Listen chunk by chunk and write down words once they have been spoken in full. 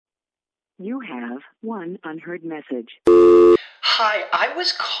You have one unheard message. Hi, I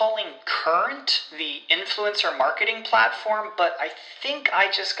was calling Current, the influencer marketing platform, but I think I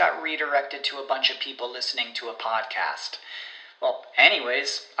just got redirected to a bunch of people listening to a podcast. Well,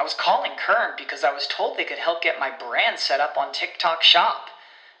 anyways, I was calling Current because I was told they could help get my brand set up on TikTok Shop,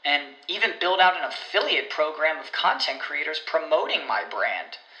 and even build out an affiliate program of content creators promoting my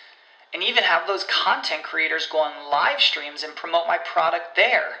brand, and even have those content creators go on live streams and promote my product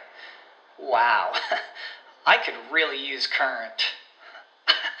there. Wow, I could really use Current.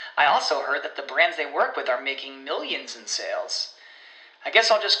 I also heard that the brands they work with are making millions in sales. I guess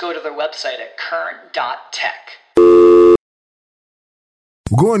I'll just go to their website at current.tech.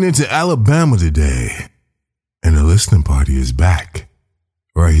 We're going into Alabama today, and the listening party is back.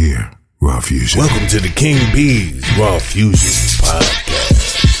 Right here, Raw Fusion. Welcome to the King B's Raw Fusion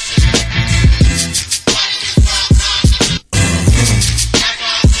Podcast.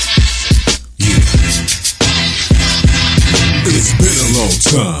 It's been a long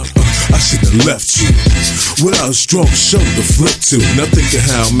time. I should have left you without a strong show to flip to. Now think of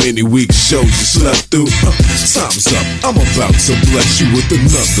how many weak shows you slept through. Time's up. I'm about to bless you with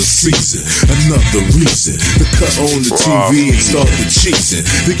another season, another reason to cut on the TV and start the cheesing.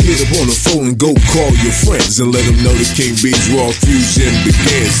 To get up on the phone and go call your friends and let them know the King B's Raw Fusion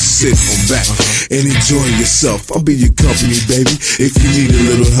begins. Sit on back and enjoy yourself. I'll be your company, baby. If you need a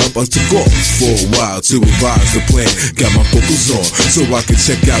little help, I took off for a while to revise the plan. Got my focus on so I can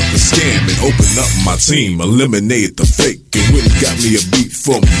check out the scam and open up my team, eliminate the fake, and really got me a beat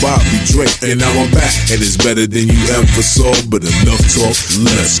from Bobby Drake. And now I'm back, and it's better than you ever saw. But enough talk,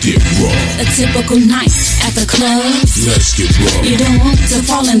 let's get raw. A typical night at the club. Let's get raw. You don't want to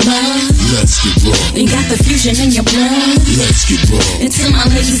fall in love. Let's get raw. You got the fusion in your blood. Let's get raw. And to my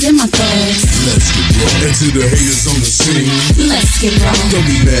ladies and my thugs. Let's get raw. And to the haters on the scene. Let's get raw. Don't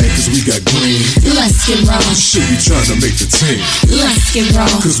be mad cause we got green. Let's get raw. Should be trying to make the team. Let's get raw.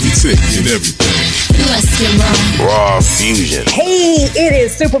 Cause we taking everything. Let's get raw. Raw Fusion. Hey, it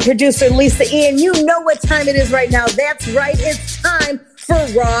is super producer Lisa Ian. You know what time it is right now. That's right. It's time for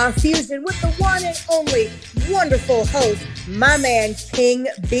Raw Fusion with the one and only wonderful host, my man, King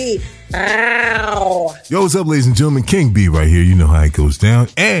B. Ow. Yo, what's up, ladies and gentlemen? King B right here. You know how it goes down.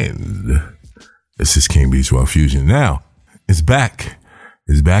 And this is King B's Raw Fusion. Now, it's back.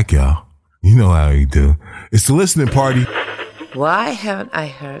 It's back, y'all. You know how you do. It's the listening party. Why haven't I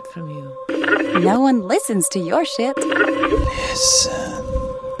heard from you? No one listens to your shit. Listen.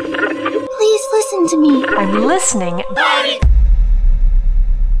 Please listen to me. I'm listening.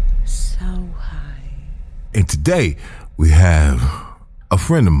 So high. And today, we have a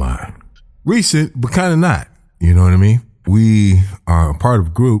friend of mine. Recent, but kind of not. You know what I mean? We are a part of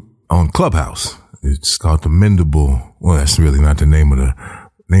a group on Clubhouse. It's called the Mendable. Well, that's really not the name of the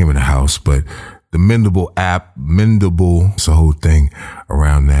house, but the Mendable app. Mendable, it's a whole thing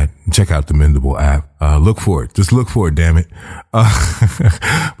around that. Check out the Mendable app. Look for it. Just look for it, damn it.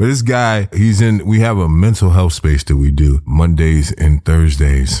 But this guy, we have a mental health space that we do Mondays and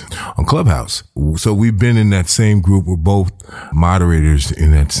Thursdays on Clubhouse. So we've been in that same group. We're both moderators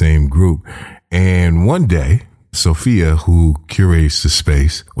in that same group. And one day, Sophia, who curates the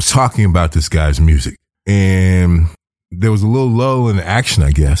space, was talking about this guy's music. And there was a little lull in the action,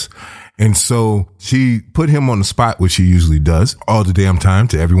 I guess. And so she put him on the spot, which she usually does all the damn time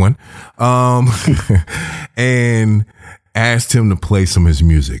to everyone, and asked him to play some of his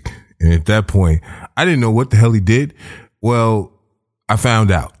music. And at that point, I didn't know what the hell he did. Well, I found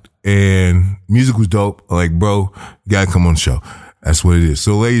out, and music was dope. Like, bro, you gotta come on the show. That's what it is.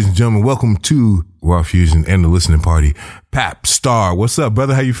 So, ladies and gentlemen, welcome to Raw Fusion and the listening party. Pap Star, what's up,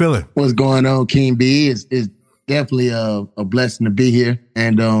 brother? How you feeling? What's going on, King B? It's definitely a blessing to be here,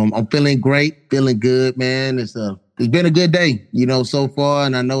 and I'm feeling great, feeling good, man. It's been a good day, so far,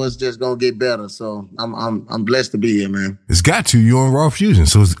 and I know it's just gonna get better. So I'm blessed to be here, man. It's got to. You're on Raw Fusion,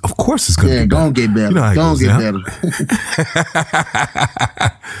 so of course it's gonna get better. You know how it goes, better.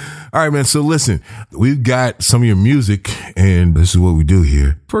 All right, man. So listen, we've got some of your music, and this is what we do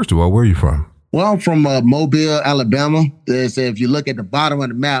here. First of all, where are you from? Well, I'm from Mobile, Alabama. If you look at the bottom of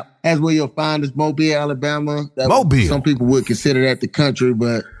the map, that's where you'll find is Mobile, Alabama. Mobile. Some people would consider that the country,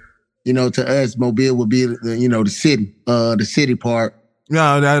 but to us, Mobile would be the city part.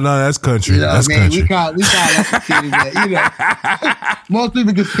 No, that's country. That's country. We call that the city, but most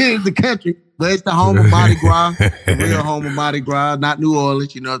people consider it the country. But it's the home of Mardi Gras, the real home of Mardi Gras, not New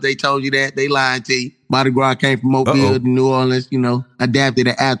Orleans. If they told you that, they lying to you. Mardi Gras came from Mobile to New Orleans, adapted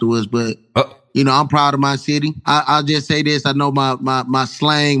it afterwards. But, I'm proud of my city. I'll just say this. I know my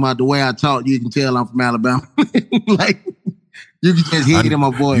slang, the way I talk, you can tell I'm from Alabama. You can just hear it in my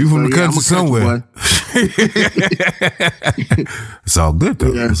voice. You from the I'm country a somewhere. It's all good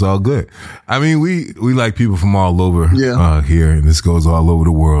though. Yeah. It's all good. I mean, we like people from all over here, and this goes all over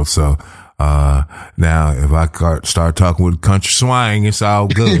the world. So now, if I start talking with country swang, it's all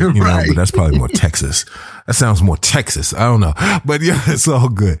good, you know. But that's probably more Texas. That sounds more Texas. I don't know, but yeah, it's all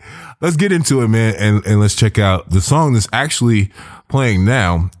good. Let's get into it, man, and let's check out the song that's actually playing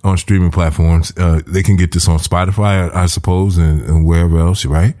now on streaming platforms. They can get this on Spotify, I suppose, and wherever else,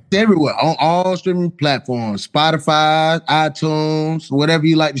 right? Everywhere, on all streaming platforms, Spotify, iTunes, whatever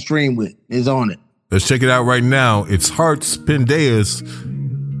you like to stream with is on it. Let's check it out right now. It's Hearts Pendeas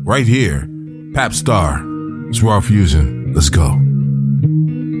right here. Pap Star. It's Raw Fusion. Let's go.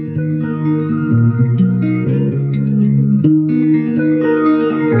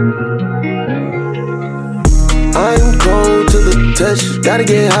 I'm cold to the touch. Gotta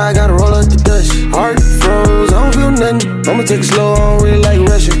get high, gotta roll up the dust. Heart froze, I don't feel nothing. I'ma take it slow, I don't really like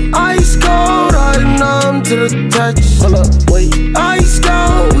rushing. Ice cold, I'm numb to the touch. Hold up, wait. Ice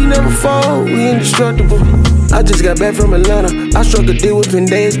cold, we never fall, we indestructible. I just got back from Atlanta. I struck a deal with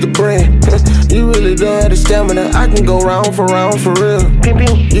Pendeas, the brand. You really don't have the stamina. I can go round for real.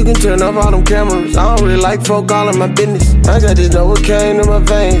 You can turn off all them cameras. I don't really like folk all in my business. I got this Novocaine in my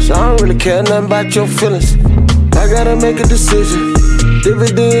veins, so I don't really care nothing about your feelings. I gotta make a decision.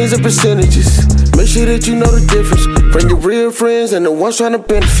 Dividends and percentages. Make sure that you know the difference from your real friends and the ones trying to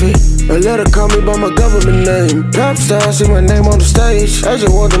benefit. A letter call me by my government name. Pop star, see my name on the stage. I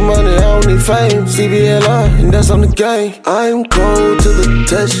just want the money, I don't need fame. CBLI, and that's on the game. I'm cold to the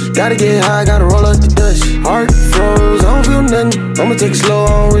touch. Gotta get high, gotta roll up the dust. Heart froze, I don't feel nothing. I'ma take it slow, I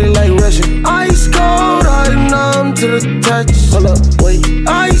don't really like rushing. Ice cold, I'm numb to the touch. Hold up, wait.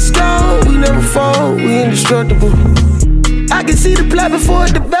 Ice cold, we never fall, we indestructible. I can see the plot before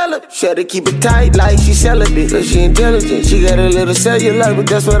it developed. Shut it, keep it tight like she celibate. Cause she intelligent, she got a little cellular, but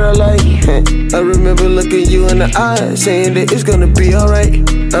that's what I like. I remember looking you in the eyes, saying that it's gonna be alright.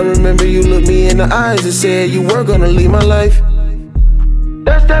 I remember you looked me in the eyes and said you were gonna leave my life.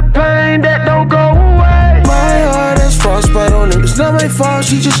 That's that pain that don't go away. My heart has frostbite on it. It's not my fault,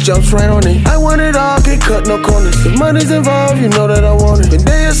 she just jumps right on it. I want it all, can't cut no corners. If money's involved, you know that I want it. Been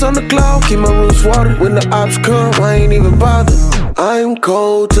dance on the cloud, keep my roots watered. When the ops come, I ain't even bothered. I'm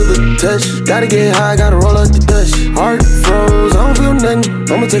cold to the touch. Gotta get high, gotta roll up the dust. Heart froze, I don't feel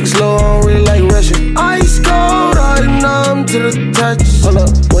nothing. I'ma take it slow, I don't really like rushing. Ice cold, I'm numb to the touch. Hold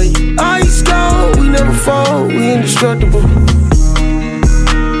up, wait. Ice cold, we never fall, we indestructible.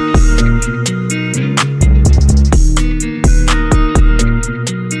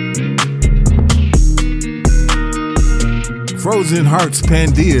 Frozen Hearts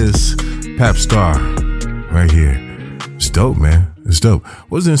Pendeas, Pap Star, right here. It's dope, man. It's dope.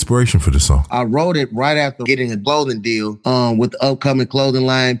 What's the inspiration for the song? I wrote it right after getting a clothing deal with the upcoming clothing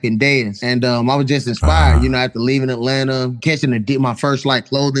line Pendeas, and I was just inspired. You know, after leaving Atlanta, catching my first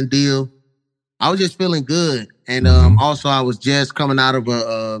clothing deal, I was just feeling good, and also I was just coming out of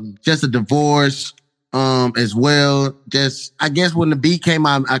a divorce. As well, just I guess when the beat came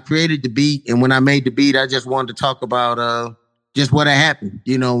out, I created the beat, and when I made the beat, I just wanted to talk about just what had happened,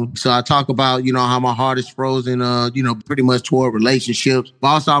 you know. So I talk about, you know, how my heart is frozen, you know, pretty much toward relationships. But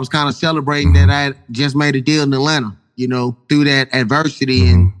also I was kind of celebrating that I had just made a deal in Atlanta, you know, through that adversity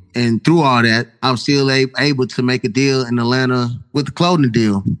and through all that, I was still able to make a deal in Atlanta with the clothing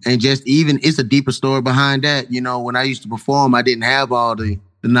deal. And just even, it's a deeper story behind that. You know, when I used to perform, I didn't have all the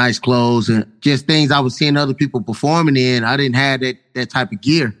nice clothes and just things I was seeing other people performing in. I didn't have that type of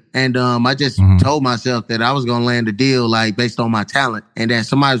gear. And I just told myself that I was going to land a deal based on my talent, and that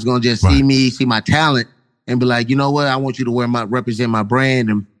somebody was going to just see my talent and be like, you know what, I want you to represent my brand.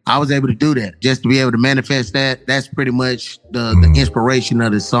 And I was able to do that, just to be able to manifest that. That's pretty much the inspiration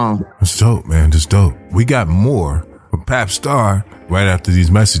of this song. That's dope, man. That's dope. We got more from Pap Star right after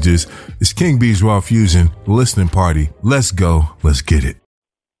these messages. It's King B's Raw Fusion listening party. Let's go. Let's get it.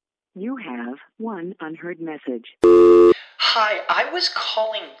 You have one unheard message. Hi, I was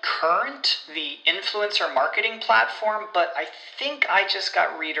calling Current, the influencer marketing platform, but I think I just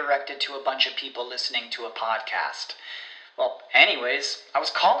got redirected to a bunch of people listening to a podcast. Well, anyways, I was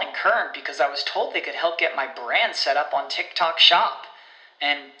calling Current because I was told they could help get my brand set up on TikTok Shop,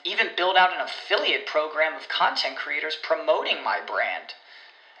 and even build out an affiliate program of content creators promoting my brand,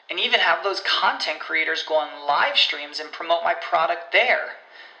 and even have those content creators go on live streams and promote my product there.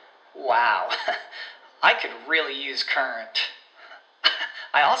 Wow, I could really use Current.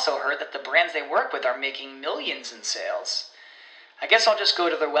 I also heard that the brands they work with are making millions in sales. I guess I'll just go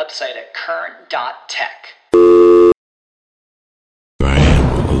to their website at current.tech. I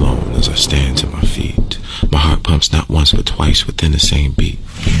am all alone as I stand to my feet, my heart pumping bounce not once but twice within the same beat.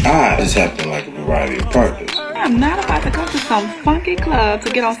 I just happen like a variety of partners. I'm not about to go to some funky club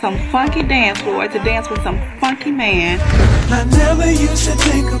to get on some funky dance floor to dance with some funky man. I never used to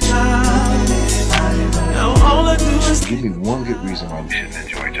think about it. Now all I do is give me one good reason why we shouldn't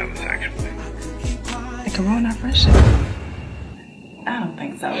enjoy each other sexually. It can ruin our friendship. I don't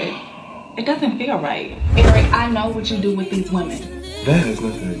think so. It doesn't feel right. Eric, I know what you do with these women. That has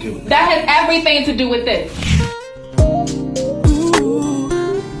nothing to do with it. That has everything to do with this.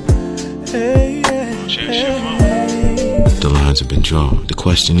 The lines have been drawn. The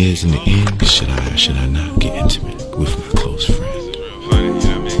question is, in the end, should I or should I not get intimate with my close friend?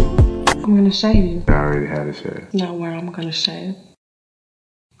 I'm gonna shave you. I already had it shaved. No, where I'm gonna shave.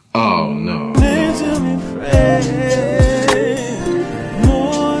 Oh no.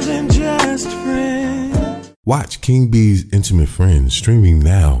 more than just friends. Watch King B's Intimate Friends streaming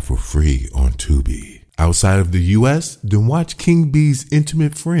now for free on Tubi. Outside of the US, then watch King B's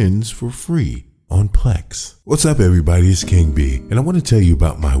Intimate Friends for free on Plex. What's up, everybody? It's King B, and I want to tell you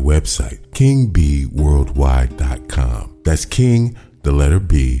about my website, kingbworldwide.com. That's King, the letter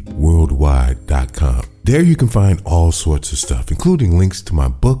B, worldwide.com. There you can find all sorts of stuff, including links to my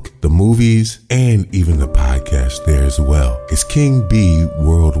book, the movies, and even the podcast there as well. It's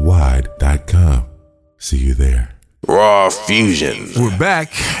kingbworldwide.com. See you there. Raw Fusion. We're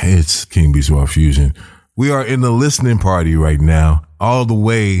back. It's King B's Raw Fusion. We are in the listening party right now, all the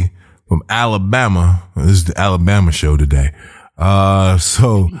way from Alabama. This is the Alabama show today. We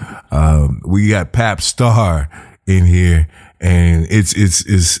got Pap Star in here, and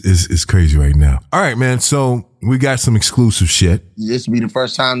it's crazy right now. All right, man. So we got some exclusive shit. This will be the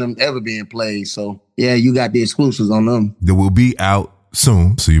first time them ever being played. So yeah, you got the exclusives on them. That will be out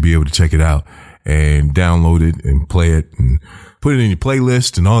soon, so you'll be able to check it out and download it and play it and put it in your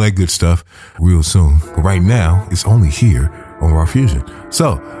playlist and all that good stuff real soon. But right now, it's only here on Raw Fusion.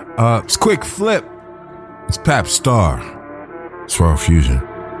 So, it's Quick Flip. It's Pap Star. It's Raw Fusion.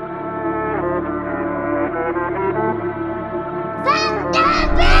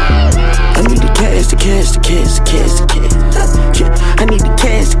 I need the cash, the cash, the cash, the cash, the cash. I need the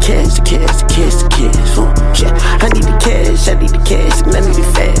cash, the cash, the cash, the cash, the cash. I need the cash, I need the cash, and I need it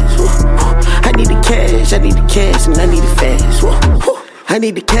fast. I need the cash, I need the cash, and I need it fast. I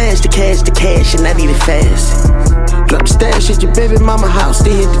need the cash, the cash, the cash, and I need it fast. Drop the stash at your baby mama house,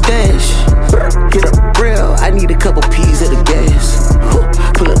 they hit the dash. Get up real, I need a couple P's of the gas.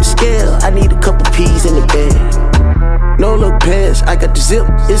 Pull up the scale, I need a couple P's in the bag. No look past, I got the zip,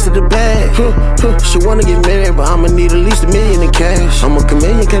 it's in the bag. She wanna get married, but I'ma need at least $1 million in cash. I'm a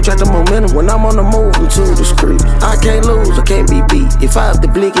chameleon, can't track the momentum when I'm on the move, I'm too discreet. I can't lose, I can't be beat. If I have the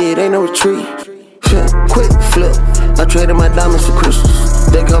blick, it ain't no retreat. Quick flip, I traded my diamonds for crystals.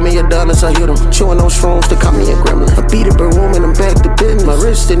 They call me Adonis, I hit them. Chewing on shrooms, they call me a gremlin. I beat a bird woman, I'm back to business. My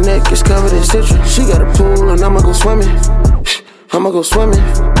wrist and neck is covered in citrus. She got a pool and I'ma go swimming. I'ma go swimming.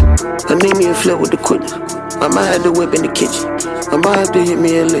 I need me a flip with the quickness. I might have to whip in the kitchen. I might have to hit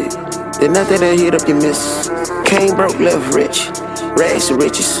me a lick. Then after that, hit up your miss. Came broke, left rich. Rags to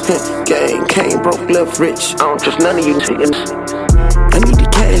riches. Gang, came broke, left rich. I don't trust none of you niggas. I need the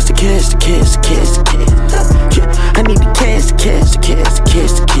cash, the cash, the cash, the cash, the cash. I need the cash, the cash, the cash, the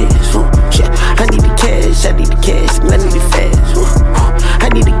cash, the cash. I need the cash, I need the cash, and I need it fast. I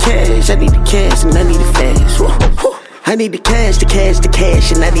need the cash, I need the cash, and I need it fast. I need the cash, the cash, the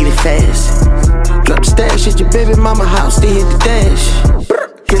cash, and I need it fast. Drop the stash at your baby mama house, they hit the dash.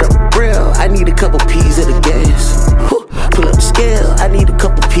 Get up real, I need a couple P's of the gas. Pull up the scale, I need a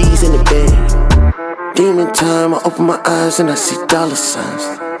couple P's in the bag. Demon time, I open my eyes and I see dollar signs.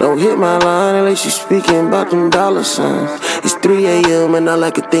 Don't hit my line unless you speaking about them dollar signs. It's 3 a.m. and all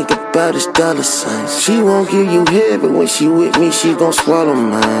I can think about is dollar signs. She won't give you head, but when she with me, she gon' swallow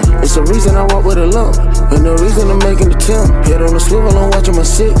mine. It's the reason I walk with a lump, and the reason I'm making the temp. Head on the swivel, I'm watching my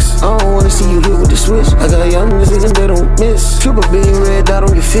 6. I don't wanna see you hit with the switch. I got young niggas and they don't miss. Triple B red dot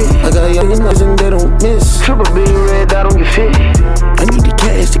on your feet. I got young niggas and they don't miss. Triple B red dot on your feet. I need the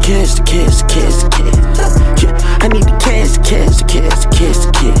cash, the cash, the cash, the cash, the cash. I need the cash, the cash, the cash, the cash,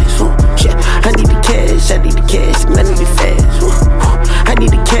 the cash. I need the cash, I need the cash, and I need it fast. I need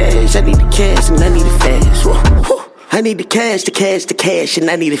the cash, I need the cash, and I need it fast. I need the cash, the cash, the cash, and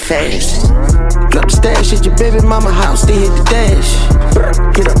I need it fast. Drop the stash at your baby mama house, they hit the dash.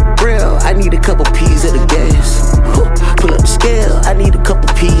 Get up real, I need a couple P's of the gas. Pull up the scale, I need a couple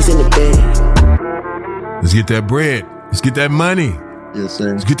P's in the bag. Let's get that bread. Let's get that money. Yes,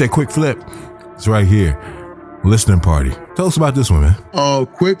 sir. Let's get that quick flip. It's right here. listening party. Tell us about this one, man.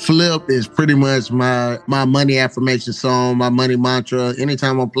 Quick Flip is pretty much my money affirmation song, my money mantra.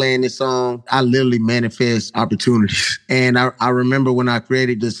 Anytime I'm playing this song, I literally manifest opportunities. And I remember when I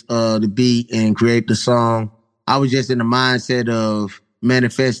created this, the beat and create the song, I was just in the mindset of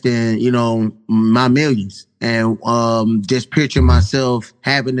manifesting, my millions and just picture myself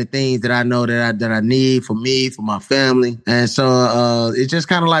having the things that I know that I need for me, for my family. And so it's just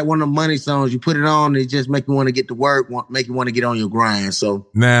kind of like one of the money songs. You put it on, it just make you want to get to work, make you want to get on your grind. So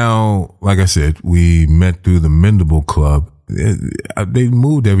now, like I said, we met through the Mendable Club. They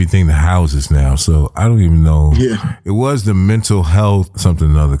moved everything to houses now, so I don't even know. Yeah. It was the Mental Health something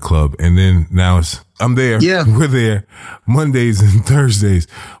another club, and then now I'm there. Yeah. We're there Mondays and Thursdays.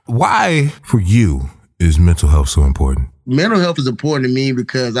 Why, for you, is mental health so important? Mental health is important to me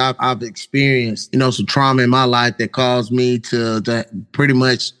because I've experienced, some trauma in my life that caused me to pretty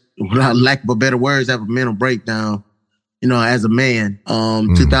much, without lack of a better words, have a mental breakdown. As a man,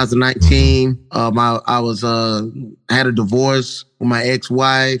 2019, I had a divorce with my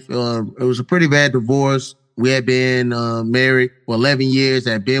ex-wife. It was a pretty bad divorce. We had been married for 11 years.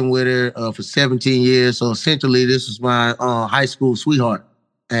 I had been with her for 17 years. So essentially, this was my high school sweetheart.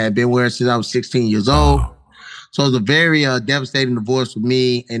 I had been with her since I was 16 years old. So it was a very devastating divorce for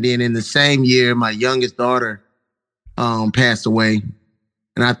me. And then in the same year, my youngest daughter passed away.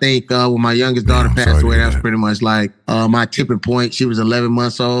 And I think when my youngest daughter passed away, that was pretty much like my tipping point. She was 11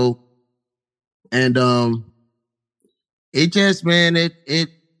 months old. And it just, man, it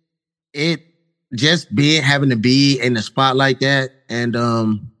just having to be in the spot like that and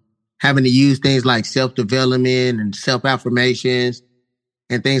having to use things like self-development and self-affirmations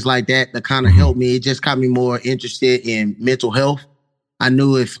and things like that kind of helped me. It just got me more interested in mental health. I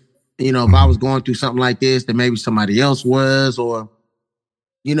knew if I was going through something like this, that maybe somebody else was, or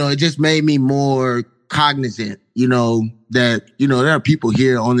it just made me more cognizant, that, there are people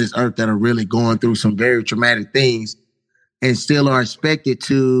here on this earth that are really going through some very traumatic things and still are expected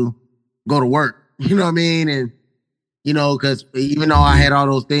to go to work. You know what I mean? And, because even though I had all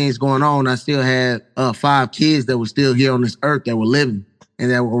those things going on, I still had 5 kids that were still here on this earth that were living and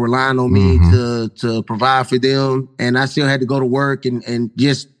that were relying on me to provide for them. And I still had to go to work and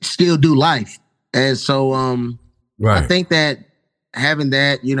just still do life. And so I think that having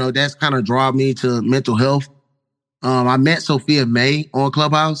that, that's kind of drawn me to mental health. I met Sophia May on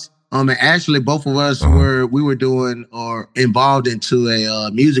Clubhouse. And actually both of us were doing or involved into a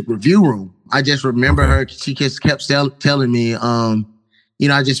music review room. I just remember her. She just kept telling me,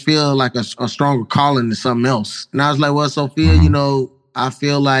 I just feel like a stronger calling to something else. And I was like, well, Sophia, I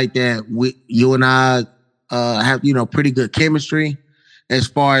feel like that you and I have, pretty good chemistry as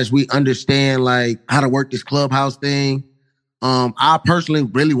far as we understand like how to work this Clubhouse thing. I personally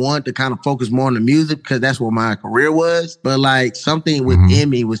really wanted to kind of focus more on the music because that's what my career was. But like something within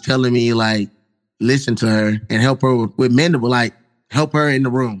me was telling me like, listen to her and help her with Mendable, like help her in the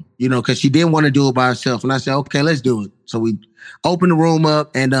room, because she didn't want to do it by herself. And I said, okay, let's do it. So we opened the room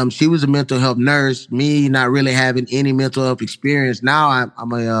up and she was a mental health nurse, me not really having any mental health experience. Now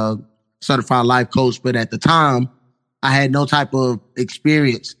I'm a certified life coach, but at the time I had no type of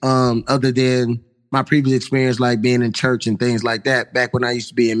experience other than my previous experience, like being in church and things like that, back when I used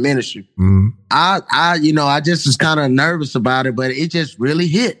to be in ministry. I just was kind of nervous about it, but it just really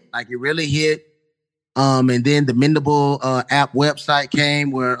hit. Like it really hit. And then the Mendable app website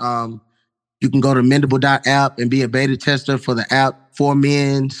came where you can go to mendable.app and be a beta tester for the app for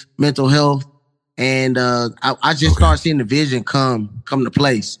men's mental health. And I just started seeing the vision come to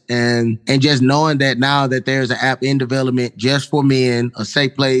place. And just knowing that now that there's an app in development just for men, a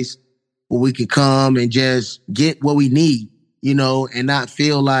safe place where we can come and just get what we need, and not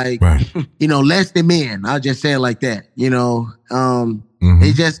feel like, less than men. I'll just say it like that, It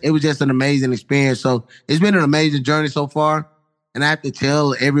was just an amazing experience. So it's been an amazing journey so far. And I have to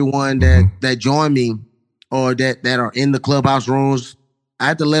tell everyone that joined me or that are in the Clubhouse rooms, I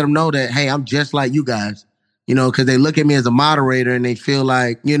have to let them know that, hey, I'm just like you guys, because they look at me as a moderator and they feel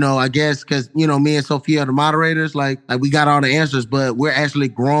like, I guess because, me and Sophia are the moderators, like we got all the answers, but we're actually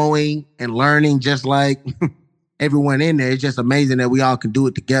growing and learning just like everyone in there. It's just amazing that we all can do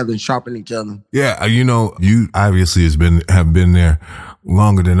it together and sharpen each other. Yeah. You obviously have been there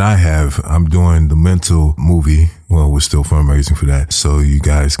longer than I have. I'm doing the Mental movie. Well, we're still fundraising for that. So you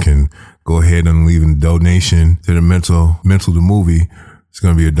guys can go ahead and leave a donation to the Mental the movie. It's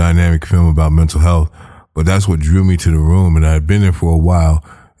going to be a dynamic film about mental health. But that's what drew me to the room. And I'd been there for a while.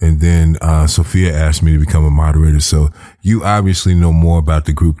 And then Sophia asked me to become a moderator. So you obviously know more about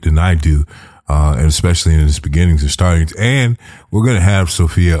the group than I do. and especially in its beginnings and startings. And we're going to have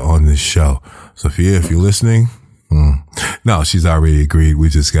Sophia on this show. Sophia, if you're listening, no, she's already agreed. We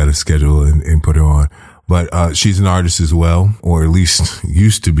just got to schedule and put her on. But she's an artist as well, or at least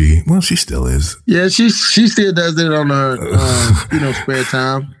used to be. Well, she still is. Yeah, she still does it on her spare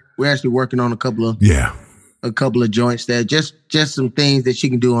time. We're actually working on a couple of joints that just some things that she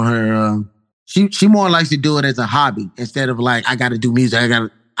can do on her. She more likes to do it as a hobby instead of like, I got to do music. I got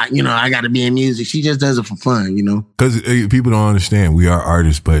to be in music. She just does it for fun, Because people don't understand. We are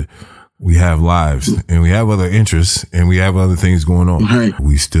artists, but we have lives and we have other interests and we have other things going on. Right.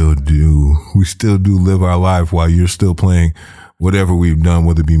 We still do live our life while you're still playing whatever we've done,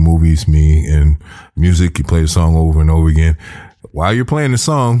 whether it be movies, me and music. You play the song over and over again. While you're playing the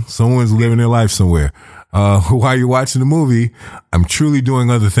song, someone's living their life somewhere. While you're watching the movie, I'm truly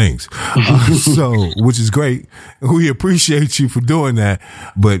doing other things. Which is great. We appreciate you for doing that.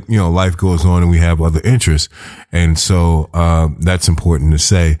 But, life goes on and we have other interests. And so, that's important to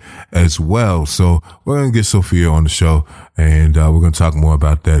say as well. So we're going to get Sophia on the show and, we're going to talk more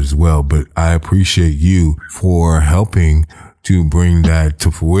about that as well. But I appreciate you for helping to bring that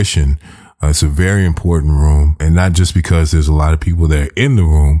to fruition. It's a very important room, and not just because there's a lot of people that are in the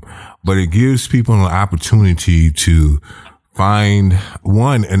room, but it gives people an opportunity to find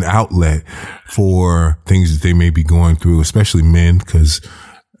an outlet for things that they may be going through, especially men, because,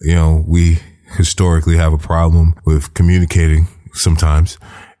 we historically have a problem with communicating sometimes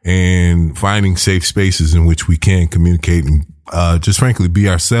and finding safe spaces in which we can communicate and just frankly be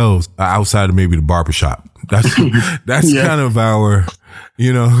ourselves outside of maybe the barbershop. That's kind of our,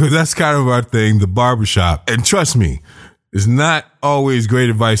 that's kind of our thing, the barbershop. And trust me, it's not always great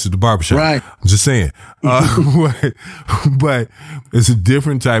advice at the barbershop. Right. I'm just saying. But it's a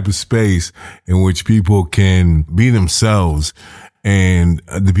different type of space in which people can be themselves. And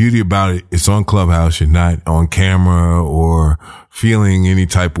the beauty about it, it's on Clubhouse. You're not on camera or feeling any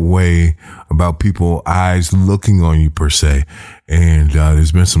type of way about people's eyes looking on you per se. And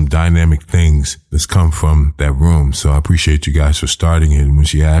there's been some dynamic things that's come from that room. So I appreciate you guys for starting it. And when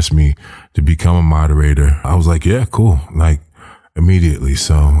she asked me to become a moderator, I was like, yeah, cool. Like immediately.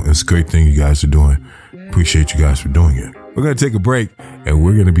 So it's a great thing you guys are doing. Appreciate you guys for doing it. We're going to take a break and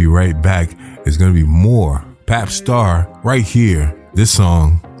we're going to be right back. It's going to be more Pap Star right here. This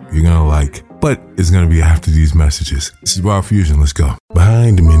song you're going to like, but it's going to be after these messages. This is Raw Fusion. Let's go.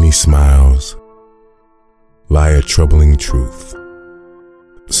 Behind many smiles lie a troubling truth.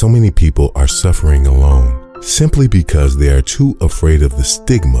 So many people are suffering alone simply because they are too afraid of the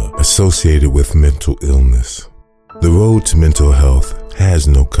stigma associated with mental illness. The road to mental health has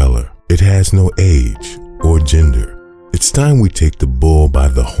no color. It has no age or gender. It's time we take the bull by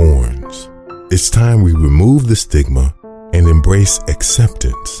the horns. It's time we remove the stigma and embrace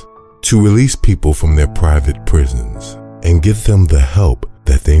acceptance to release people from their private prisons and give them the help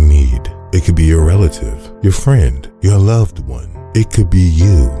that they need. It could be your relative, your friend, your loved one. It could be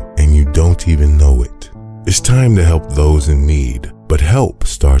you and you don't even know it. It's time to help those in need, but help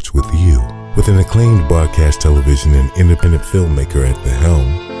starts with you. With an acclaimed broadcast television and independent filmmaker at the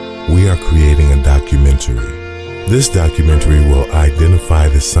helm, we are creating a documentary. This documentary will identify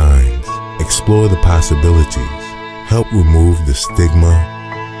the signs, explore the possibilities, help remove the stigma,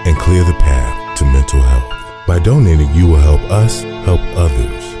 and clear the path to mental health. By donating, you will help us help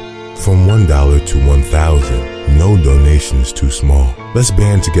others. From $1 to $1,000, no donation is too small. Let's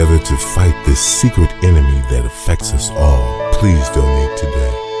band together to fight this secret enemy that affects us all. Please donate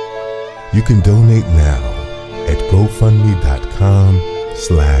today. You can donate now at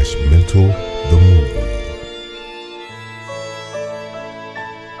GoFundMe.com/mentalthemovie.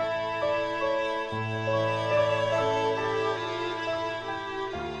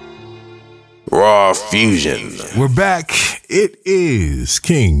 Raw Fusion. We're back. It is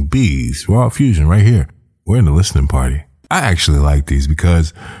King B's Raw Fusion right here. We're in the listening party. I actually like these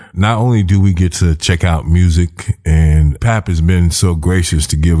because not only do we get to check out music, and Pap has been so gracious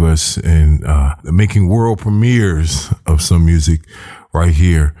to give us and making world premieres of some music right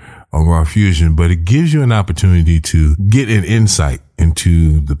here on Raw Fusion, but it gives you an opportunity to get an insight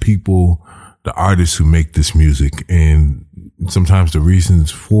into the people, the artists who make this music, and sometimes the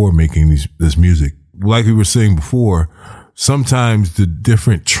reasons for making this music. Like we were saying before, sometimes the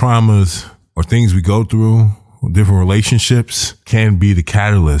different traumas or things we go through, different relationships, can be the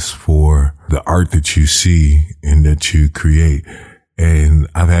catalyst for the art that you see and that you create. And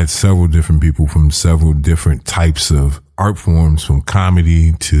I've had several different people from several different types of art forms, from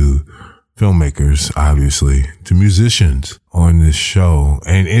comedy to filmmakers, obviously, to musicians on this show.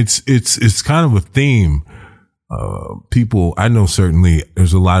 And it's kind of a theme. People, I know certainly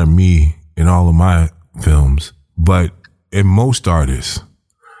there's a lot of me in all of my films, but in most artists,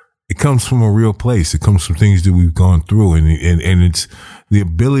 it comes from a real place. It comes from things that we've gone through, and it's the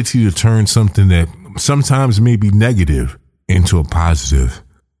ability to turn something that sometimes may be negative into a positive.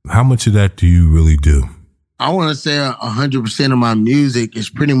 How much of that do you really do? I want to say 100% of my music is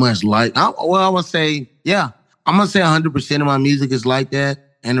pretty much like, I'm going to say 100% of my music is like that.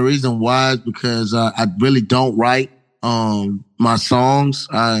 And the reason why is because I really don't write my songs.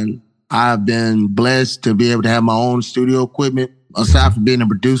 I've been blessed to be able to have my own studio equipment. Aside from being a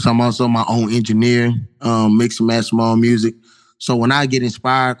producer, I'm also my own engineer, mix and master my own music. So when I get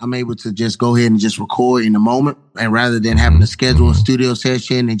inspired, I'm able to just go ahead and just record in the moment. And rather than having to schedule a studio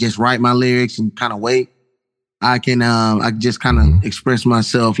session and just write my lyrics and kind of wait, I can just kind of express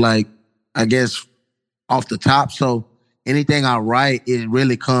myself, like, I guess, off the top. So anything I write, it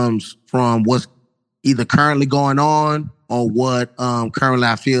really comes from what's either currently going on or what currently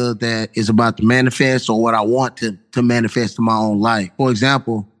I feel that is about to manifest, or what I want to manifest in my own life. For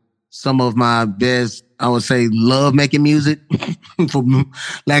example, some of my best, I would say, love making music, for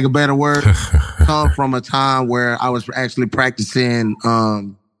lack of a better word, come from a time where I was actually practicing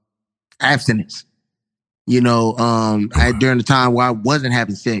abstinence. During the time where I wasn't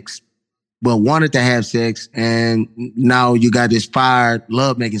having sex, but wanted to have sex, and now you got this fire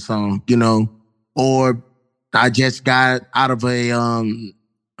love making song, or I just got out of a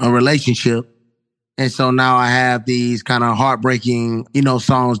relationship. And so now I have these kind of heartbreaking,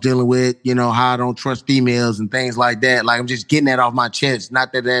 songs dealing with, how I don't trust females and things like that. Like, I'm just getting that off my chest.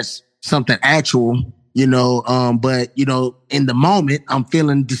 Not that that's something actual, but, in the moment, I'm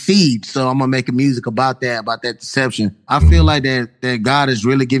feeling deceived. So I'm going to make a music about that deception. I feel like that God has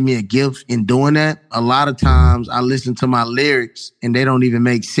really given me a gift in doing that. A lot of times I listen to my lyrics and they don't even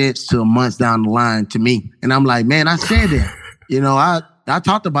make sense till months down the line to me. And I'm like, man, I said that. I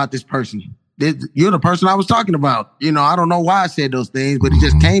talked about this person. You're the person I was talking about. I don't know why I said those things, but it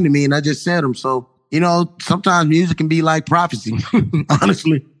just came to me and I just said them. So, sometimes music can be like prophecy,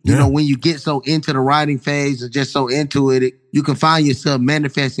 honestly. Yeah. When you get so into the writing phase or just so into it, you can find yourself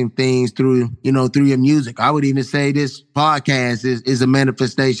manifesting things through your music. I would even say this podcast is a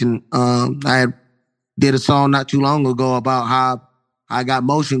manifestation. I did a song not too long ago about how I got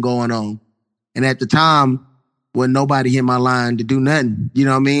motion going on. And at the time, wasn't nobody hit my line to do nothing. You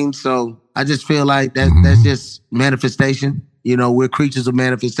know what I mean? So I just feel like that's just manifestation. We're creatures of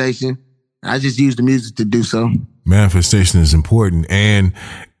manifestation. I just use the music to do so. Manifestation is important. And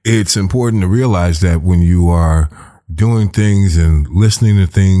it's important to realize that when you are doing things and listening to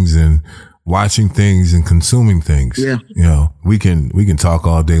things and watching things and consuming things, we can talk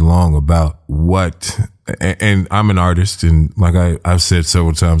all day long about what, and I'm an artist. And like I've said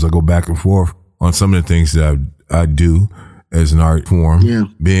several times, I go back and forth on some of the things that I do as an art form. Yeah.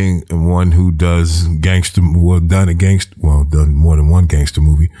 Being one who does done more than one gangster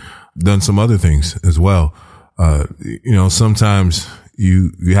movie, done some other things as well. Sometimes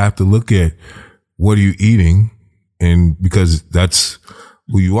you have to look at what are you eating, and because that's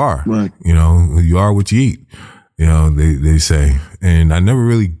who you are. Right. You are what you eat. They say, and I never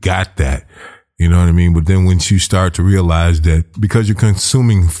really got that. You know what I mean? But then once you start to realize that because you're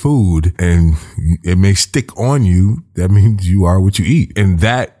consuming food and it may stick on you, that means you are what you eat. And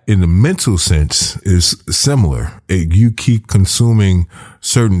that in the mental sense is similar. You keep consuming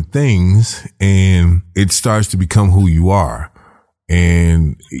certain things and it starts to become who you are.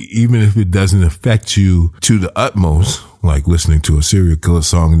 And even if it doesn't affect you to the utmost, like listening to a serial killer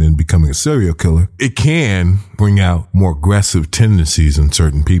song and then becoming a serial killer, it can bring out more aggressive tendencies in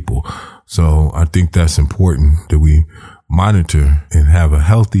certain people. So I think that's important that we monitor and have a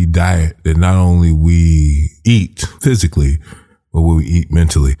healthy diet, that not only we eat physically, but what we eat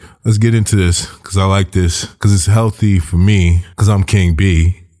mentally. Let's get into this because I like this because it's healthy for me because I'm King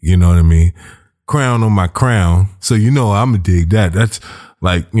B. You know what I mean? Crown on my crown. So I'm going to dig that. That's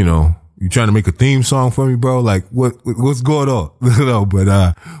like, you trying to make a theme song for me, bro? Like what's going on? No, but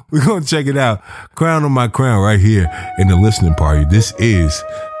we're going to check it out. Crown on my crown right here in the listening party. This is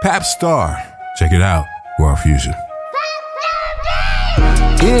Pap Star. Check it out. Raw Fusion.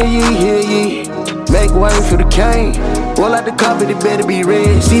 Hear ye, make way for the king. Roll out the carpet, it better be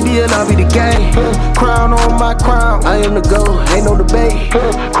red. CBL, I'll be the gang. Crown on my crown, I am the GOAT, ain't no debate.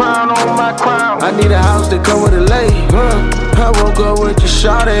 Crown on my crown, I need a house that come with a lake. I woke up with your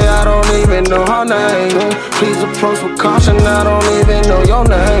shawty, I don't even know her name. Please approach with caution, I don't even know your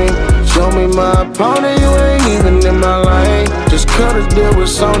name. Show me my opponent, you ain't even in my lane. Just cut a deal with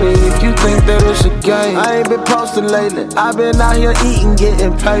Sony if you think that it's a game. I ain't been posting lately, I've been out here eating,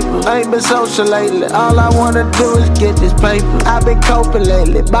 getting paper. I ain't been social lately, all I wanna do is get this paper. I've been coping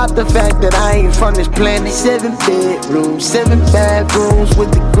lately, about the fact that I ain't from this planet. 7 bedrooms, 7 bathrooms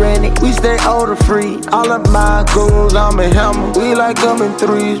with the granny. We stay older free, all of my goons, I'm a hammer. We like them in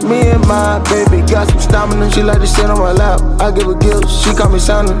threes, me and my baby got some stamina. She like to sit on my lap, I give her gifts, she call me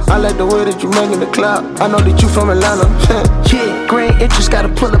Santa. I like the way that you making the cloud, I know that you from Atlanta. Yeah, green interest, gotta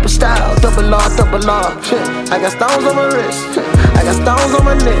pull up a style. Double R, double R. I got stones on my wrist, I got stones on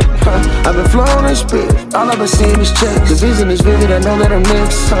my neck. I've been flowing in spit, all I've been seeing is checks. The vision is vivid, I know that I'm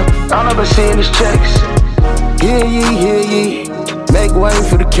next. All I've been seeing is checks. Hear ye, make way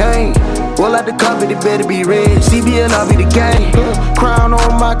for the king. Roll out the carpet, it better be red. CBN, I'll be the gang. Crown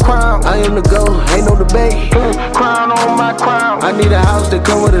on my crown, I am the GOAT, ain't no debate. Crown on my crown, I need a house that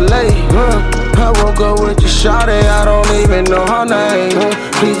come with a lake. I woke up with your shawty, I don't even know her name.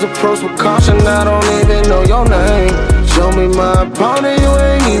 Please approach with caution, I don't even know your name. Show me my opponent, you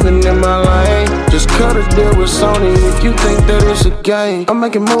ain't even in my lane. Just cut a deal with Sony if you think that it's a game. I'm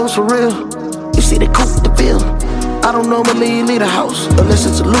making moves for real, you see the coupe, the bill. I don't normally leave the house unless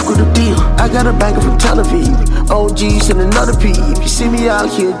it's a lucrative deal. I got a banker from Tel Aviv, OGs and another P. If you see me out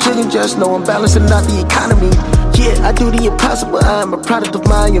here jigging, just know I'm balancing out the economy. Yeah, I do the impossible, I'm a product of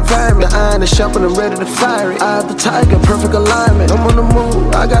my environment. I ain't a shop and I'm ready to fire it. I have the tiger, perfect alignment. I'm on the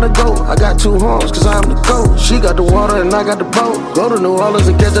move, I gotta go. I got 2 horns, cause I'm the GOAT. She got the water and I got the boat. Go to New Orleans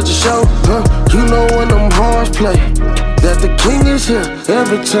and catch at the show. You know when them horns play, that the king is here.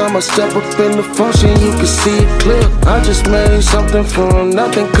 Every time I step up in the function, you can see it clear. I just made something from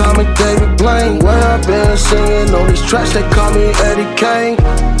nothing, call me David Blaine. Where I've been singing on these tracks, they call me Eddie Kane.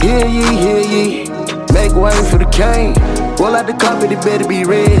 Hear ye, make way for the king. Roll out the carpet, it better be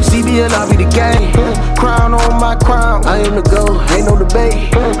red. CBN, I'll be the gang. Crown on my crown, I am the GOAT, ain't no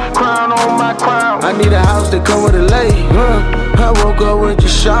debate. Crown on my crown, I need a house that come with a lake. I woke up with your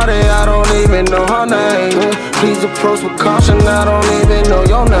shawty, I don't even know her name. Please approach with caution, I don't even know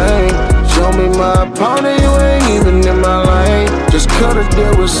your name. Show me my opponent, you ain't even in my lane. Just cut a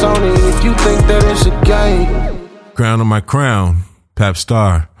deal with Sony if you think that it's a game. Crown on my crown, Pap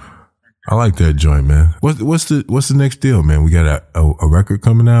Star. I like that joint, man. What's the next deal, man? We got a record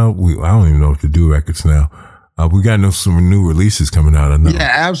coming out. I don't even know if to do records now. We got some new releases coming out. I know.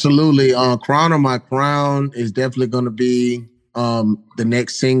 Yeah, absolutely. Crown on my crown is definitely going to be the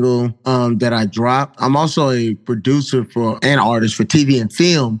next single that I drop. I'm also a producer and artist for TV and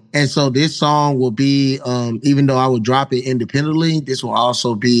film. And so this song will be, even though I will drop it independently, this will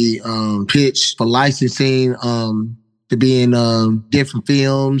also be pitched for licensing to be in different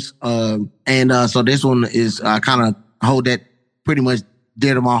films. So this one is, I kind of hold that pretty much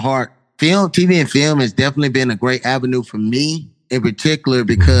dear to my heart. TV and film has definitely been a great avenue for me in particular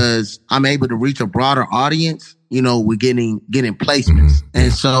because I'm able to reach a broader audience. You know, we're getting placements.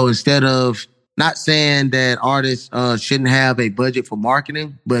 And so instead of, not saying that artists shouldn't have a budget for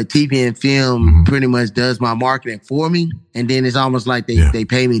marketing, but TV and film pretty much does my marketing for me. And then it's almost like they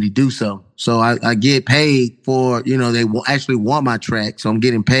pay me to do so. So I get paid for, they actually want my track. So I'm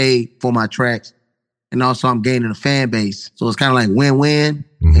getting paid for my tracks. And also I'm gaining a fan base. So it's kind of like win-win.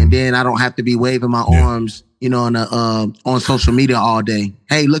 And then I don't have to be waving my arms, on social media all day.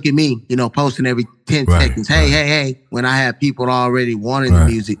 Hey, look at me, posting every 10 seconds. Hey, when I have people already wanting the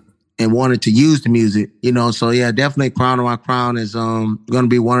music and wanted to use the music, So yeah, definitely Crown on My Crown is going to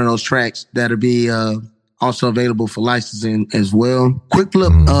be one of those tracks that'll be also available for licensing as well. Quick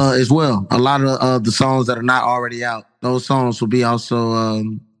Flip as well. A lot of the songs that are not already out, those songs will be also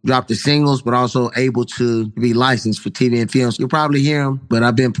dropped as singles, but also able to be licensed for TV and films. You'll probably hear them, but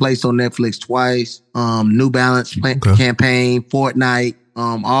I've been placed on Netflix twice. New Balance campaign, Fortnite,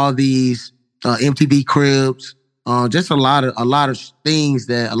 all these MTV Cribs. Just a lot of things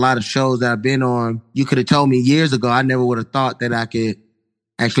that a lot of shows that I've been on. You could have told me years ago, I never would have thought that I could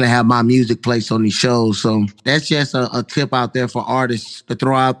actually have my music placed on these shows. So that's just a tip out there for artists to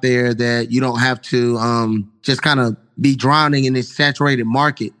throw out there, that you don't have to just kind of be drowning in this saturated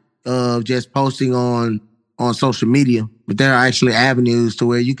market of just posting on social media. But there are actually avenues to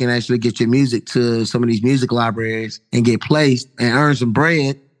where you can actually get your music to some of these music libraries and get placed and earn some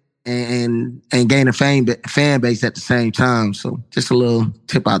bread and gain a fan base at the same time. So just a little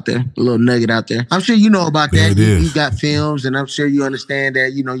tip out there, a little nugget out there. I'm sure you know about that. You got films, and I'm sure you understand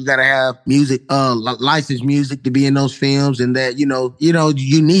that, you got to have music, licensed music to be in those films, and that, you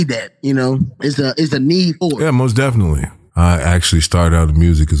need that, it's a need for it. Yeah, most definitely. I actually started out in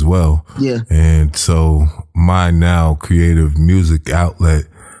music as well. Yeah. And so my now creative music outlet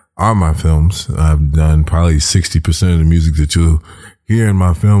are my films. I've done probably 60% of the music that you'll hear in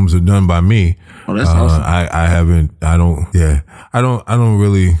my films are done by me. Oh, that's awesome.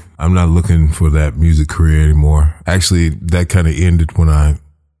 I'm not looking for that music career anymore. Actually, that kind of ended when I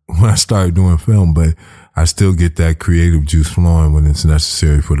started doing film, but I still get that creative juice flowing when it's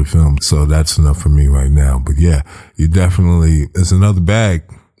necessary for the film. So that's enough for me right now. But yeah, it's another bag.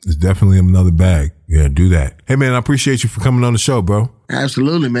 It's definitely another bag. Yeah, do that. Hey man, I appreciate you for coming on the show, bro.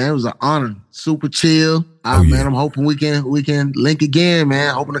 Absolutely, man. It was an honor. Super chill. Man, I'm hoping we can link again,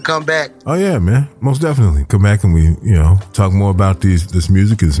 man. Hoping to come back. Oh yeah, man. Most definitely. Come back and we, talk more about this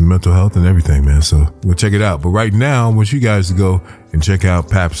music, this mental health and everything, man. So we'll check it out. But right now, I want you guys to go and check out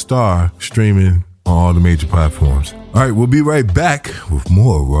Pap Star streaming on all the major platforms. All right, we'll be right back with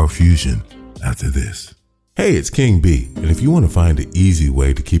more Raw Fusion after this. Hey, it's King B, and if you want to find an easy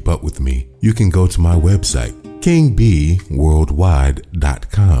way to keep up with me, you can go to my website,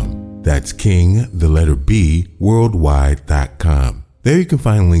 kingbworldwide.com. That's King, the letter B, worldwide.com. There you can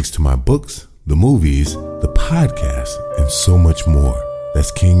find links to my books, the movies, the podcast, and so much more.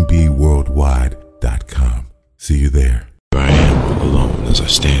 That's kingbworldwide.com. See you there. I am all alone as I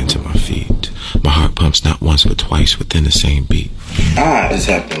stand to my feet. My heart pumps not once but twice within the same beat. I just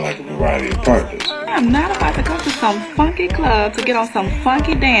happen like a variety of partners. I'm not about to go to some funky club to get on some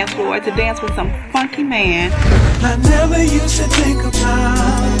funky dance floor to dance with some funky man. I never used to think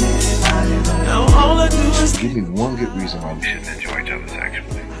about it. Now all I do is give me one good reason why we shouldn't enjoy each other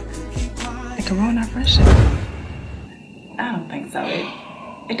sexually. It can ruin our friendship. I don't think so.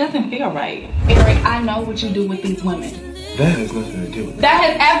 It doesn't feel right. Eric, I know what you do with these women. That has nothing to do with it. That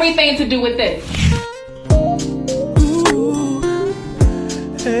has everything to do with this.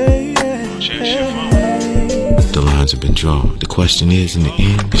 The lines have been drawn. The question is, in the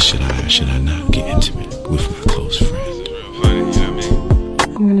end, should I or should I not get intimate with my close friend?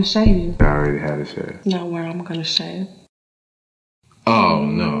 I'm gonna shave you. I already had it shaved. No, where I'm gonna shave. Oh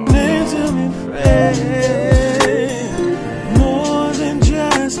no. More than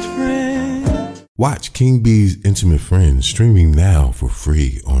just friends. Watch King B's Intimate Friends streaming now for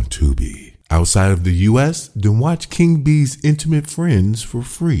free on Tubi. Outside of the U.S., then watch King B's Intimate Friends for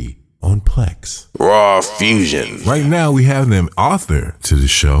free on Plex. Raw Fusion. Right now, we have them author to the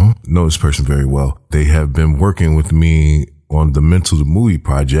show. Know this person very well. They have been working with me on the Mental the Movie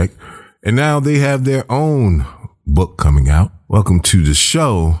project, and now they have their own book coming out. Welcome to the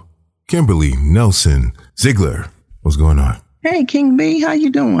show, Kimberly Nelson Ziegler. What's going on? Hey, King B, how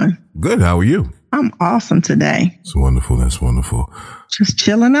you doing? Good. How are you? I'm awesome today. It's wonderful. That's wonderful. Just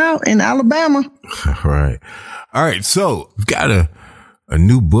chilling out in Alabama. All right. So we've got a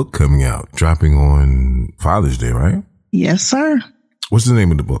new book coming out, dropping on Father's Day, right? Yes, sir. What's the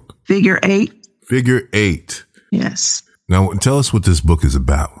name of the book? Figure 8. Figure 8. Yes. Now, tell us what this book is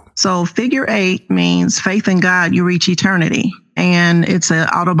about. So Figure 8 means faith in God, you reach eternity. And it's an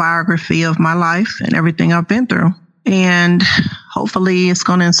autobiography of my life and everything I've been through. And hopefully it's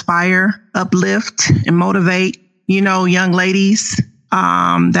going to inspire, uplift, and motivate, young ladies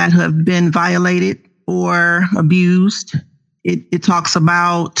that have been violated or abused. It talks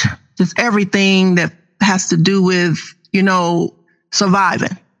about just everything that has to do with,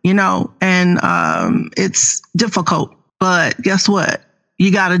 surviving, and it's difficult. But guess what?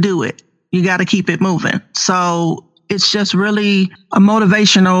 You got to do it. You got to keep it moving. So it's just really a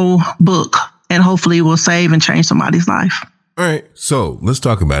motivational book. And hopefully it will save and change somebody's life. All right. So let's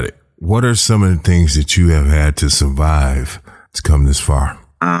talk about it. What are some of the things that you have had to survive to come this far?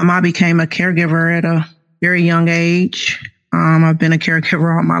 I became a caregiver at a very young age. I've been a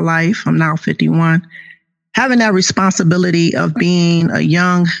caregiver all my life. I'm now 51. Having that responsibility of being a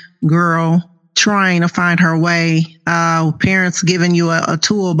young girl trying to find her way, parents giving you a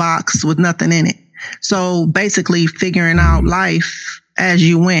toolbox with nothing in it. So basically figuring out life as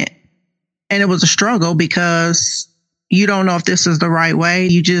you went. And it was a struggle because you don't know if this is the right way.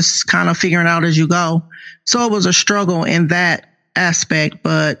 You just kind of figuring it out as you go. So it was a struggle in that aspect.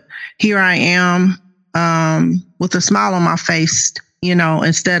 But here I am with a smile on my face,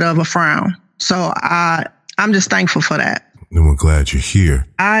 instead of a frown. So I'm just thankful for that. And we're glad you're here.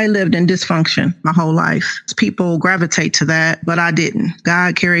 I lived in dysfunction my whole life. People gravitate to that, but I didn't.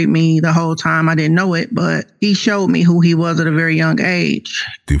 God carried me the whole time. I didn't know it, but he showed me who he was at a very young age.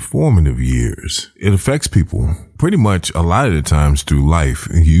 The formative years, it affects people pretty much a lot of the times through life.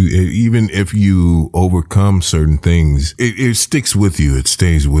 Even if you overcome certain things, it sticks with you. It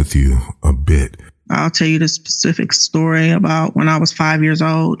stays with you a bit. I'll tell you the specific story about when I was 5 years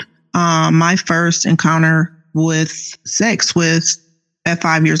old. My first encounter with sex was at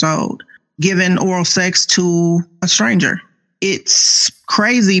 5 years old, giving oral sex to a stranger. it's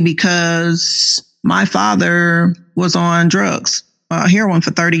crazy because my father was on drugs, heroin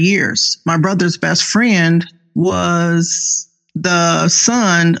for 30 years. My brother's best friend was the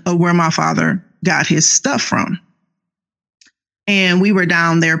son of where my father got his stuff from. And we were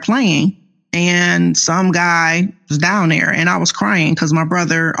down there playing, and some guy was down there, and I was crying because my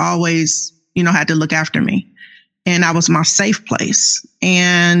brother always, had to look after me. And that was my safe place.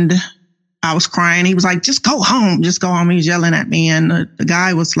 And I was crying. He was like, just go home. Just go home. He was yelling at me. And the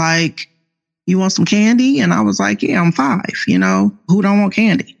guy was like, you want some candy? And I was like, yeah, I'm 5. Who don't want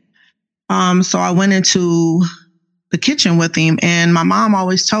candy? So I went into the kitchen with him, and my mom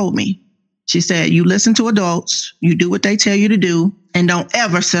always told me, she said, you listen to adults, you do what they tell you to do, and don't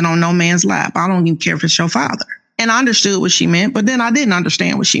ever sit on no man's lap. I don't even care if it's your father. And I understood what she meant, but then I didn't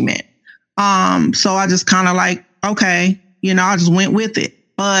understand what she meant. So I just kind of like, okay, I just went with it.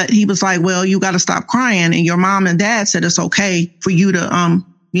 But he was like, well, you got to stop crying. And your mom and dad said it's okay for you to,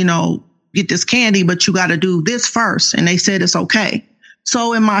 get this candy, but you got to do this first. And they said it's okay.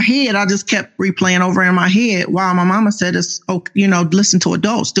 So in my head, I just kept replaying over in my head while my mama said it's, listen to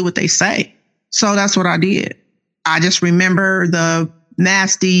adults, do what they say. So that's what I did. I just remember the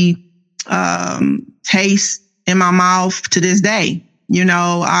nasty taste in my mouth to this day.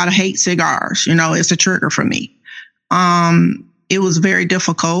 I hate cigars. It's a trigger for me. It was very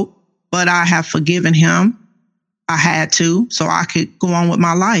difficult, but I have forgiven him. I had to, so I could go on with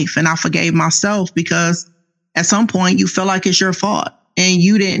my life. And I forgave myself because at some point you feel like it's your fault and